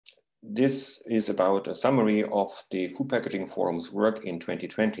this is about a summary of the Food Packaging Forum's work in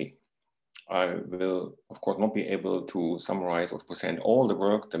 2020. I will, of course, not be able to summarize or to present all the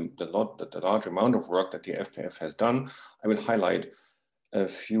work, the large amount of work that the FPF has done. I will highlight a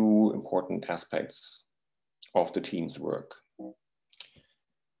few important aspects of the team's work.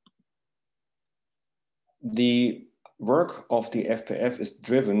 The work of the FPF is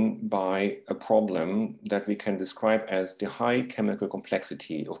driven by a problem that we can describe as the high chemical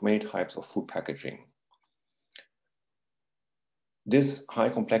complexity of many types of food packaging. This high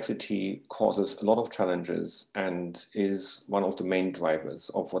complexity causes a lot of challenges and is one of the main drivers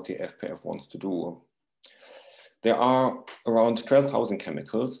of what the FPF wants to do. There are around 12,000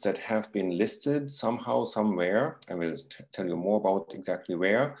 chemicals that have been listed somehow, somewhere. I will tell you more about exactly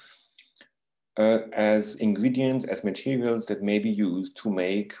where, as ingredients, as materials that may be used to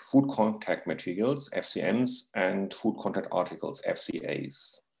make food contact materials, FCMs, and food contact articles,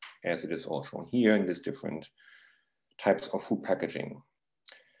 FCAs, as it is all shown here in these different types of food packaging.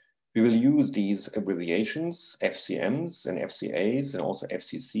 We will use these abbreviations, FCMs and FCAs, and also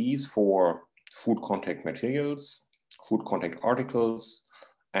FCCs for food contact materials, food contact articles,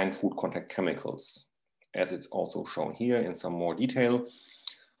 and food contact chemicals, as it's also shown here in some more detail.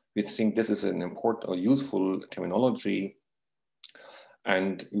 We think this is an important or useful terminology.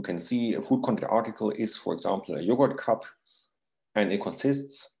 And you can see a food contact article is, for example, a yogurt cup, and it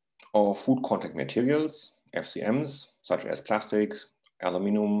consists of food contact materials, FCMs, such as plastic,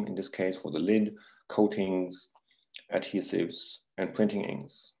 aluminum, in this case for the lid, coatings, adhesives, and printing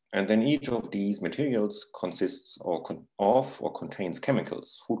inks. And then each of these materials consists or contains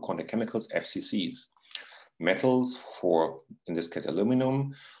chemicals, food contact chemicals, FCCs, metals for, in this case,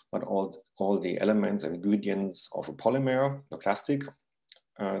 aluminum, but all the elements and ingredients of a polymer, a plastic,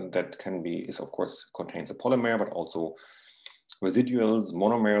 that can be, of course, contains a polymer, but also residuals,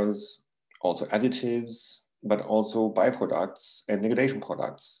 monomers, also additives, but also byproducts and degradation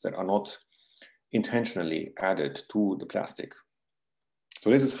products that are not intentionally added to the plastic. So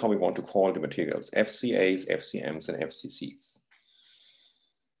this is how we want to call the materials: FCAs, FCMs, and FCCs.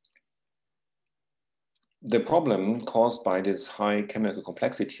 The problem caused by this high chemical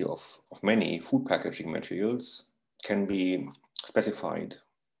complexity of many food packaging materials can be specified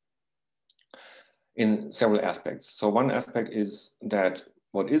in several aspects. So one aspect is that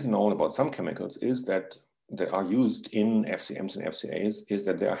what is known about some chemicals is that are used in FCMs and FCAs is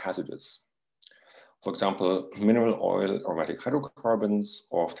that they are hazardous. For example, mineral oil, aromatic hydrocarbons,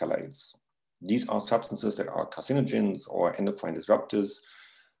 or phthalates. These are substances that are carcinogens or endocrine disruptors,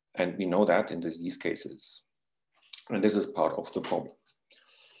 and we know that in these cases. And this is part of the problem.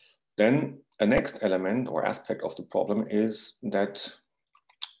 Then a next element or aspect of the problem is that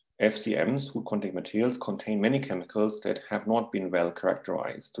FCMs, food contact materials, contain many chemicals that have not been well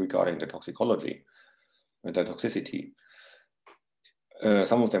characterized regarding the toxicology, the toxicity.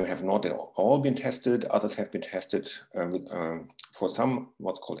 Some of them have not at all been tested. Others have been tested for some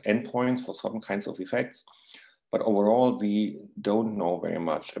what's called endpoints, for some kinds of effects. But overall, we don't know very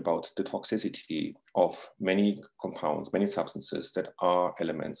much about the toxicity of many compounds, many substances that are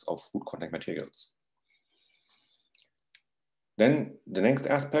elements of food contact materials. Then the next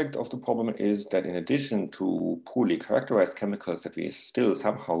aspect of the problem is that in addition to poorly characterized chemicals that we still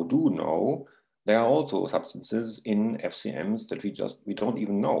somehow do know, there are also substances in FCMs that we don't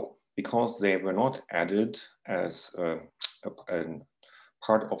even know because they were not added as a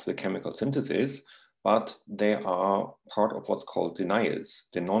part of the chemical synthesis, but they are part of what's called deniers,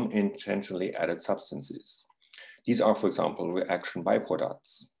 the non-intentionally added substances. These are, for example, reaction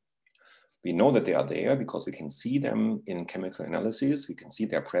byproducts. We know that they are there because we can see them in chemical analysis. We can see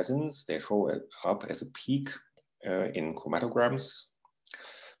their presence. They show up as a peak in chromatograms,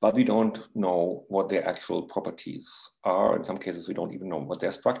 but we don't know what their actual properties are. In some cases, we don't even know what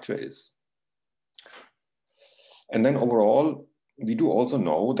their structure is. And then overall, we do also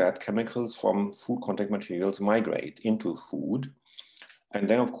know that chemicals from food contact materials migrate into food. And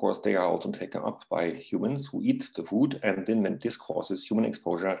then, of course, they are also taken up by humans who eat the food, and then this causes human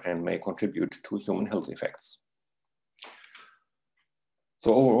exposure and may contribute to human health effects.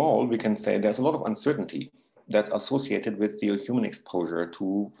 So overall, we can say there's a lot of uncertainty that's associated with the human exposure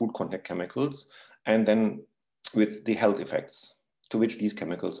to food contact chemicals, and then with the health effects to which these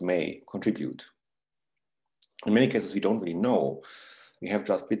chemicals may contribute. In many cases, we don't really know. We have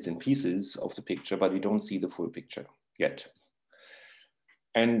just bits and pieces of the picture, but we don't see the full picture yet.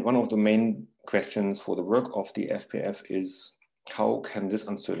 And one of the main questions for the work of the FPF is, how can this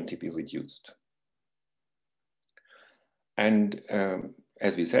uncertainty be reduced? And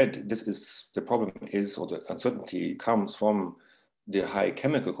as we said, the problem is, or the uncertainty comes from the high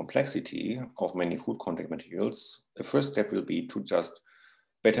chemical complexity of many food contact materials, the first step will be to just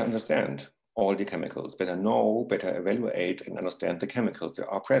better understand all the chemicals, better know, better evaluate and understand the chemicals that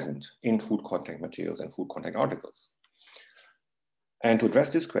are present in food contact materials and food contact articles. And to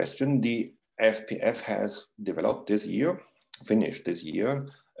address this question, the FPF has developed this year, finished this year,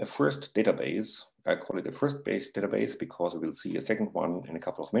 a first database. I call it a first-based database because we will see a second one in a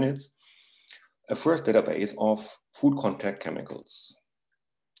couple of minutes. A first database of food contact chemicals.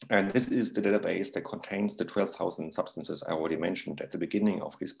 And this is the database that contains the 12,000 substances I already mentioned at the beginning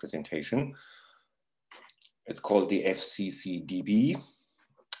of this presentation. It's called the FCCDB,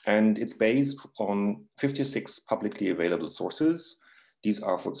 and it's based on 56 publicly available sources. These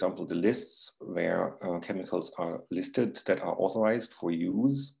are, for example, the lists where chemicals are listed that are authorized for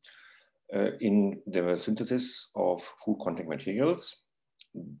use in the synthesis of food contact materials.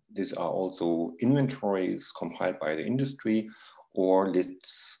 These are also inventories compiled by the industry or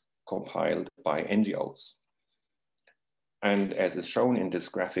lists compiled by NGOs. And as is shown in this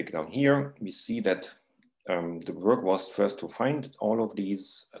graphic down here, we see that the work was first to find all of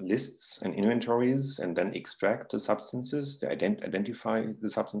these lists and inventories and then extract the substances, identify the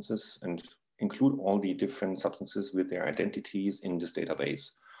substances and include all the different substances with their identities in this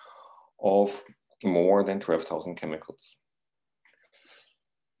database of more than 12,000 chemicals.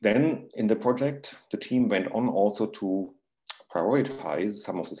 Then in the project, the team went on also to prioritize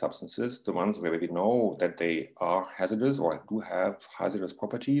some of the substances, the ones where we know that they are hazardous or do have hazardous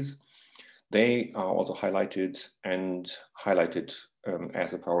properties. They are also highlighted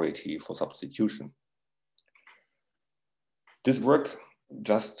as a priority for substitution. This work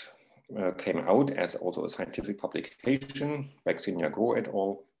just came out as also a scientific publication by Scheringer et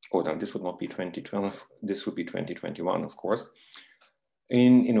al. Oh, no, this should not be 2012, this should be 2021, of course,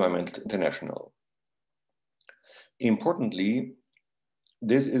 in Environmental International. Importantly,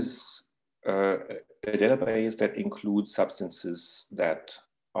 this is a database that includes substances that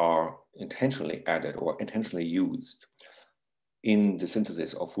are intentionally added or intentionally used in the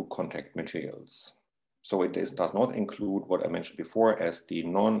synthesis of food contact materials. So it does not include what I mentioned before as the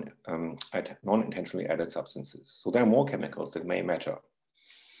non-intentionally added substances. So there are more chemicals that may matter.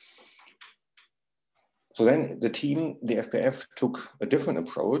 So then the team, the FPF, took a different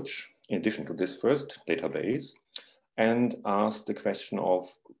approach in addition to this first database and asked the question of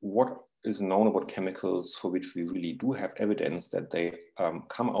what is known about chemicals for which we really do have evidence that they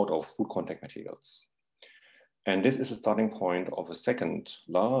come out of food contact materials. And this is a starting point of a second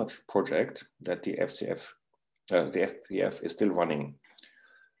large project that the FPF is still running.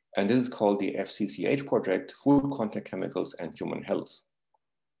 And this is called the FCCH project, Food Contact Chemicals and Human Health.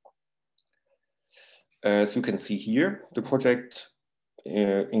 As you can see here, the project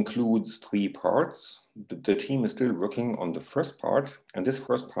includes 3 parts. The team is still working on the first part, and this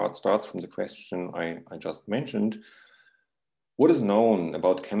first part starts from the question I just mentioned. What is known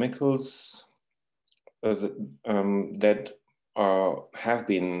about chemicals that have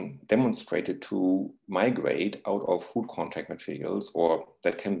been demonstrated to migrate out of food contact materials or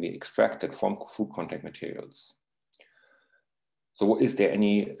that can be extracted from food contact materials? So is there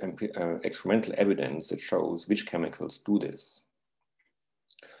any experimental evidence that shows which chemicals do this?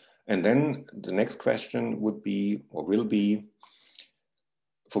 And then the next question would be, or will be,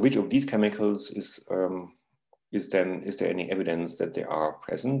 for which of these chemicals is there any evidence that they are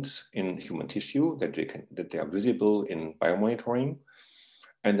present in human tissue, that they are visible in biomonitoring?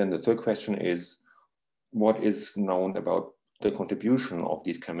 And then the third question is, what is known about the contribution of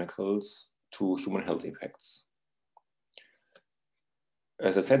these chemicals to human health effects?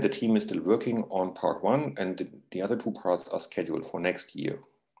 As I said, the team is still working on part 1, and the other 2 parts are scheduled for next year.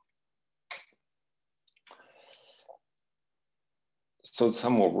 So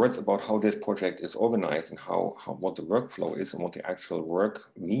some more words about how this project is organized and what the workflow is and what the actual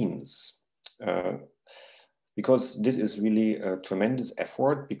work means. Because this is really a tremendous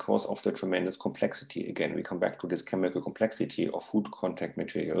effort because of the tremendous complexity. Again, we come back to this chemical complexity of food contact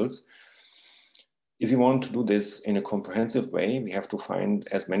materials. If you want to do this in a comprehensive way, we have to find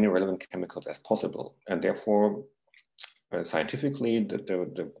as many relevant chemicals as possible. And therefore, scientifically,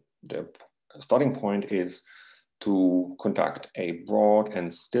 the starting point is to conduct a broad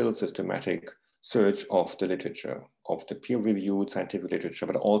and still systematic search of the literature, of the peer-reviewed scientific literature,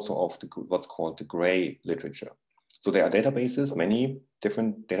 but also of what's called the gray literature. So there are databases, many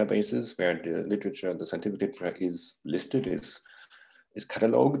different databases where the literature, the scientific literature is listed, is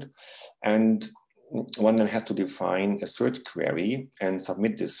cataloged, and one then has to define a search query and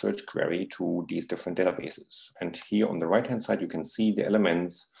submit this search query to these different databases. And here on the right-hand side, you can see the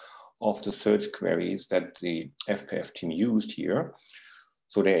elements of the search queries that the FPF team used here.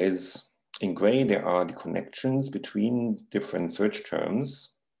 So there is, in gray, there are the connections between different search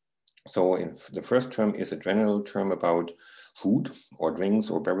terms. So the first term is a general term about food or drinks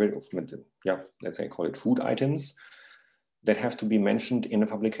or beverage, yeah, let's say call it food items that have to be mentioned in a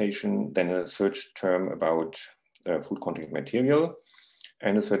publication, then a search term about food contact material,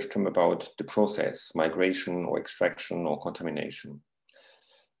 and a search term about the process, migration or extraction or contamination.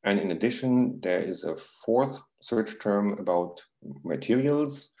 And in addition, there is a fourth search term about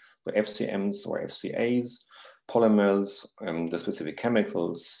materials, the FCMs or FCAs, polymers, the specific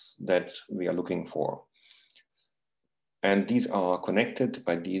chemicals that we are looking for. And these are connected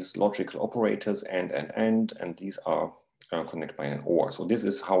by these logical operators and these are connected by an OR. So this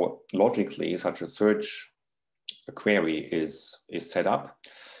is how logically such a search query is set up.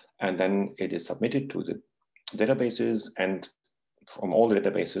 And then it is submitted to the databases, and from all the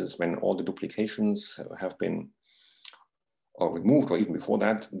databases, when all the duplications have been removed, or even before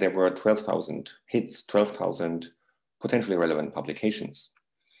that, there were 12,000 hits, 12,000 potentially relevant publications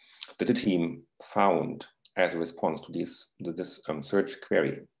that the team found as a response to this search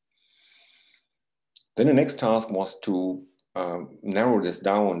query. Then the next task was to narrow this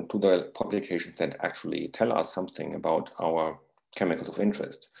down to the publications that actually tell us something about our chemicals of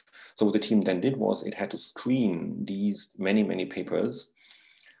interest. So what the team then did was it had to screen these many papers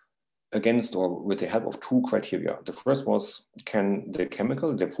against or with the help of two criteria. The first was, can the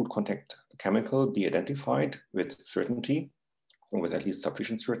chemical, the food contact chemical, be identified with certainty, or with at least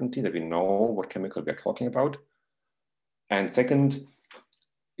sufficient certainty that we know what chemical we're talking about? And second,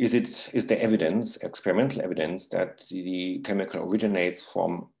 is there evidence, experimental evidence, that the chemical originates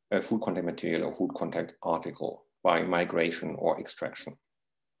from a food contact material or food contact article by migration or extraction?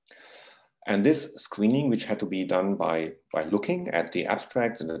 And this screening, which had to be done by looking at the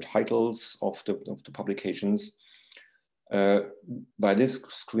abstracts and the titles of the publications, by this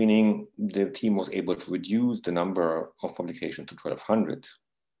screening, the team was able to reduce the number of publications to 1,200.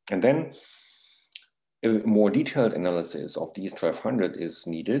 And then a more detailed analysis of these 1,200 is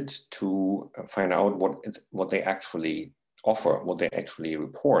needed to find out what they actually offer, what they actually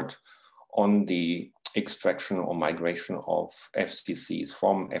report on the extraction or migration of FCCs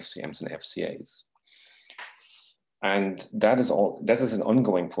from FCMs and FCAs. And that is an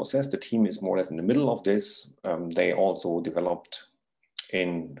ongoing process. The team is more or less in the middle of this. They also developed,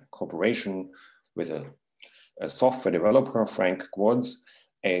 in cooperation with a software developer, Frank Gwards,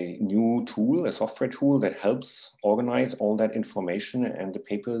 a new tool, a software tool that helps organize all that information and the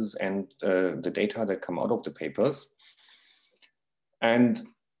papers and the data that come out of the papers. And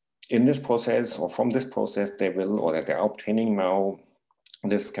in this process, or from this process, they are obtaining now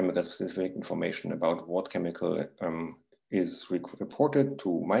this chemical specific information about what chemical is reported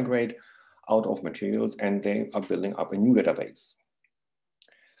to migrate out of materials, and they are building up a new database.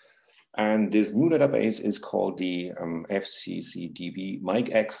 And this new database is called the FCCDB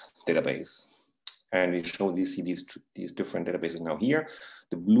MIGX database. And we see these different databases now here.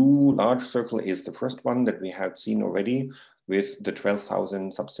 The blue large circle is the first one that we had seen already, with the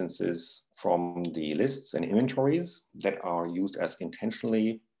 12,000 substances from the lists and inventories that are used as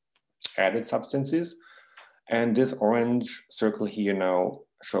intentionally added substances. And this orange circle here now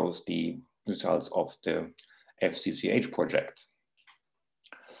shows the results of the FCCH project.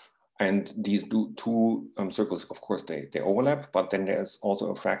 And these two circles, of course, they overlap, but then there's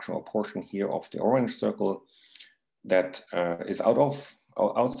also a fractional portion here of the orange circle that is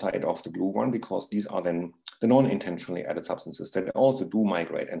outside of the blue one, because these are then the non-intentionally added substances that also do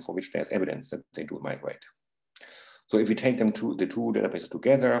migrate and for which there's evidence that they do migrate. So if we take them to the two databases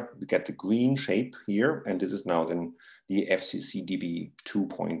together, we get the green shape here, and this is now then the FCCDB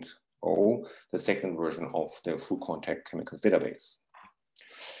 2.0, the second version of the food contact chemicals database.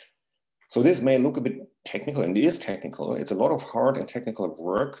 So this may look a bit technical, and it is technical. It's a lot of hard and technical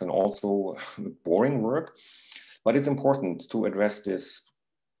work and also boring work, but it's important to address this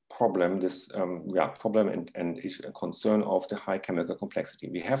problem, and concern of the high chemical complexity.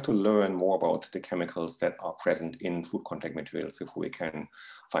 We have to learn more about the chemicals that are present in food contact materials before we can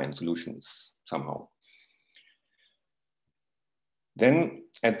find solutions somehow. Then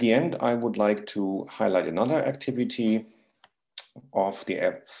at the end, I would like to highlight another activity of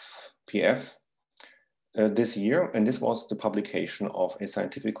the FPF this year, and this was the publication of a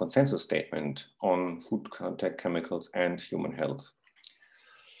scientific consensus statement on food contact chemicals and human health.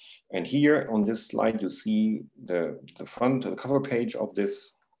 And here on this slide, you see the cover page of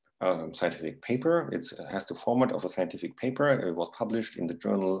this scientific paper. It has the format of a scientific paper. It was published in the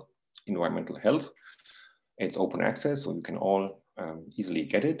journal Environmental Health. It's open access, so you can all easily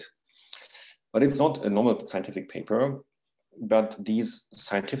get it. But it's not a normal scientific paper, but these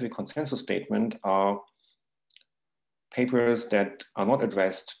scientific consensus statements are papers that are not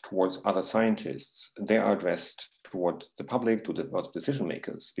addressed towards other scientists. They are addressed towards the public, towards decision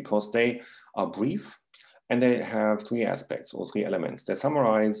makers, because they are brief and they have three aspects or three elements. They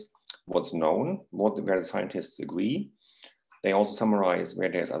summarize what's known, where the scientists agree. They also summarize where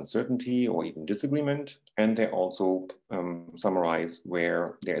there's uncertainty or even disagreement, and they also summarize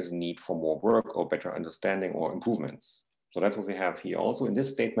where there is a need for more work or better understanding or improvements. So that's what we have here. Also in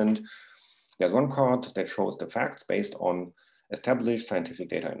this statement, there's one part that shows the facts based on established scientific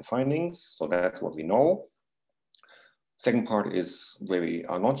data and findings. So that's what we know. Second part is where we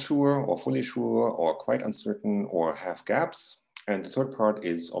are not sure or fully sure or quite uncertain or have gaps. And the third part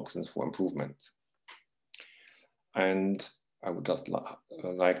is options for improvement. And I would just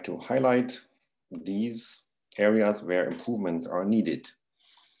like to highlight these areas where improvements are needed.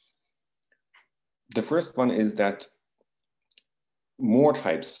 The first one is that more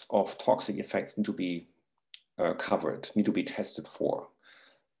types of toxic effects need to be covered, need to be tested for,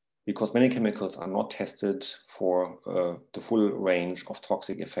 because many chemicals are not tested for the full range of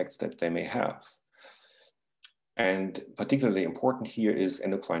toxic effects that they may have. And particularly important here is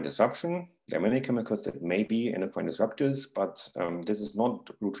endocrine disruption. There are many chemicals that may be endocrine disruptors, but this is not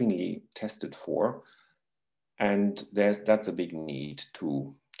routinely tested for. And that's a big need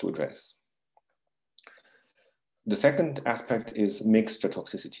to address. The second aspect is mixture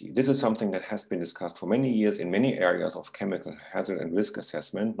toxicity. This is something that has been discussed for many years in many areas of chemical hazard and risk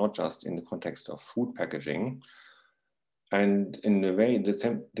assessment, not just in the context of food packaging. And in a way,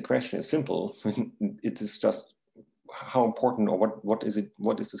 the question is simple. It is just how important, or what is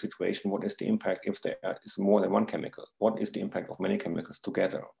the situation, what is the impact if there is more than one chemical? What is the impact of many chemicals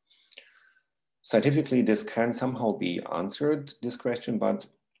together? Scientifically, this can somehow be answered, this question, but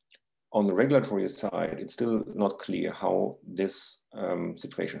on the regulatory side, it's still not clear how this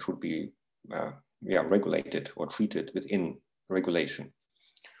situation should be regulated or treated within regulation.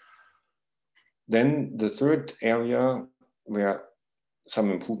 Then the third area where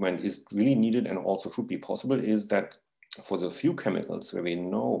some improvement is really needed and also should be possible is that for the few chemicals where we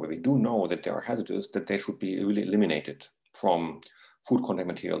do know that they are hazardous, that they should be really eliminated from food contact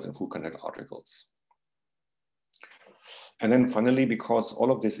materials and food contact articles. And then finally, because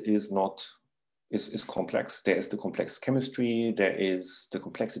all of this is complex, there is the complex chemistry, there is the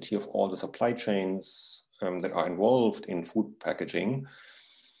complexity of all the supply chains that are involved in food packaging,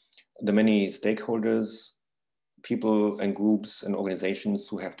 the many stakeholders, people and groups and organizations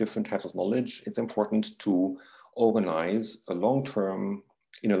who have different types of knowledge. It's important to organize in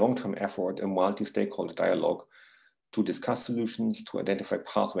a long-term effort, a multi-stakeholder dialogue to discuss solutions, to identify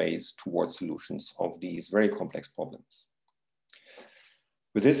pathways towards solutions of these very complex problems.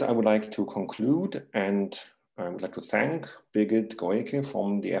 With this, I would like to conclude, and I would like to thank Birgit Goyke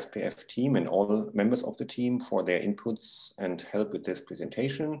from the FPF team and all members of the team for their inputs and help with this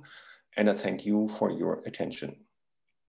presentation. And I thank you for your attention.